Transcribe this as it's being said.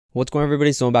What's going on,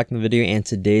 everybody? So I'm back in the video, and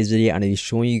today's video I'm going to be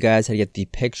showing you guys how to get the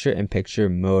picture-in-picture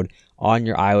mode on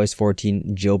your iOS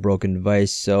 14 jailbroken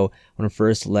device. So I want to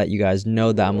first let you guys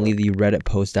know that I'm going to leave the Reddit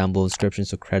post down below in the description,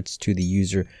 so credits to the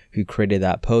user who created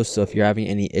that post. So if you're having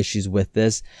any issues with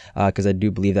this, because I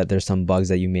do believe that there's some bugs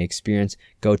that you may experience,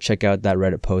 go check out that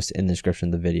Reddit post in the description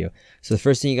of the video. So the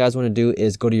first thing you guys want to do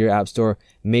is go to your app store,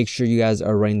 make sure you guys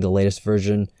are running the latest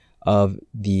version of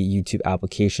the YouTube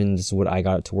application. This is what I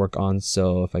got to work on.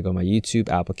 So if I go to my YouTube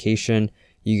application,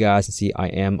 you guys can see I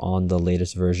am on the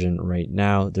latest version right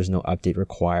now. There's no update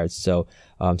required. So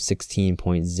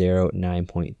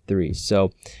 16.09.3.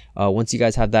 So once you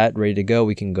guys have that ready to go,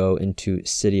 we can go into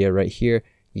Cydia right here.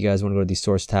 You guys want to go to the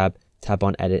source tab, tap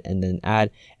on edit and then add,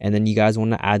 and then you guys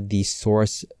want to add the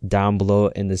source down below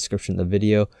in the description of the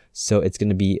video. So it's going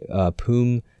to be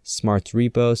PIP Smart's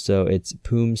repo. So it's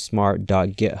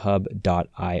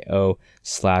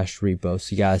pipsmart.github.io/repo. So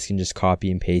you guys can just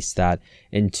copy and paste that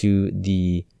into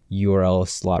the URL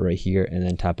slot right here and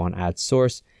then tap on add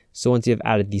source. So once you have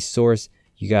added the source,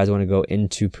 you guys want to go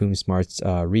into PIP Smart's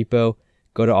repo,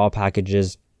 go to all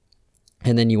packages,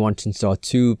 and then you want to install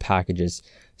 2 packages.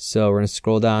 So we're going to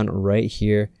scroll down right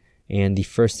here, and the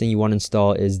first thing you want to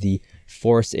install is the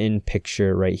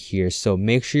ForceInPicture right here. So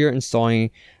make sure you're installing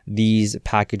these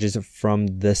packages from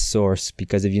this source,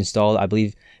 because if you install, I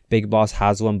believe Big Boss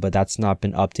has one, but that's not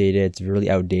been updated. It's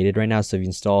really outdated right now. So if you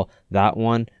install that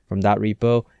one from that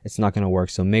repo, it's not going to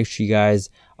work. So make sure you guys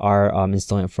are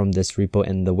installing it from this repo.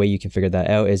 And the way you can figure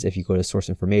that out is if you go to source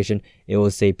information, it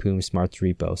will say PIP Smart's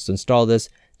repo. So install this,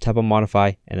 tap on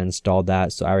modify, and install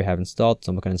that. So I already have installed, so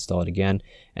I'm not going to install it again.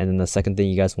 And then the second thing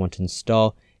you guys want to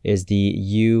install is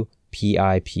the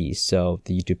YouPIP, so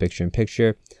the YouTube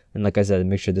picture-in-picture. And like I said,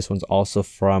 make sure this one's also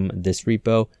from this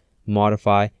repo,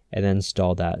 modify, and then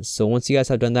install that. So once you guys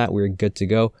have done that, we're good to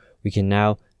go. We can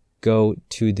now go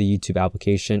to the YouTube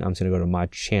application. I'm just going to go to my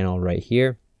channel right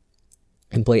here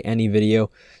and play any video.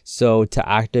 So to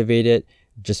activate it,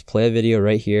 just play a video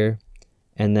right here,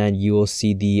 and then you will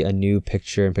see the new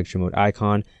picture-in-picture mode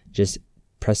icon. Just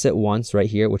press it once right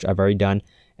here, which I've already done,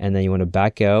 and then you want to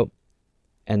back out,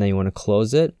 and then you want to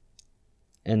close it,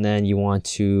 and then you want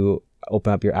to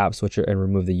open up your app switcher and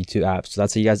remove the YouTube app. So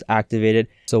that's how you guys activate it.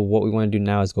 So what we want to do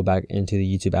now is go back into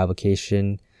the YouTube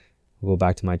application. We'll go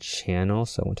back to my channel.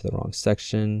 So I went to the wrong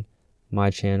section,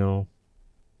 my channel,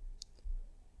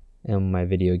 and my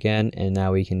video again. And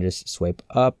now we can just swipe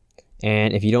up.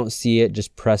 And if you don't see it,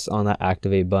 just press on that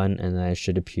activate button, and then it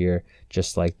should appear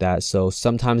just like that. So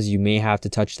sometimes you may have to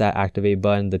touch that activate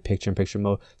button, the picture-in-picture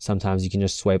mode. Sometimes you can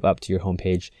just swipe up to your home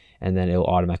page, and then it will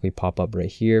automatically pop up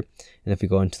right here. And if we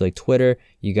go into like Twitter,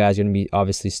 you guys are going to be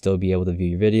obviously still be able to view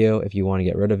your video. If you want to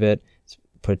get rid of it,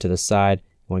 put it to the side.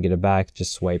 You want to get it back,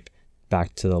 just swipe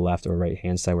back to the left or right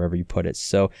hand side, wherever you put it.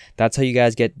 So that's how you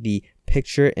guys get the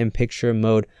picture-in-picture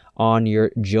mode on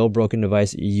your jailbroken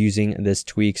device using this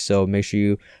tweak. So make sure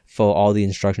you follow all the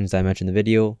instructions that I mentioned in the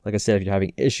video. Like I said, if you're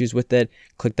having issues with it,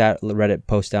 click that Reddit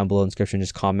post down below in the description,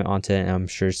 just comment onto it, and I'm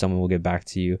sure someone will get back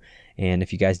to you. And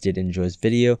if you guys did enjoy this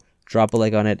video, drop a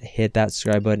like on it, hit that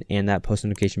subscribe button and that post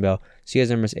notification bell so you guys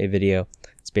never miss a video.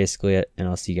 That's basically it, and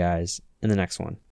I'll see you guys in the next one.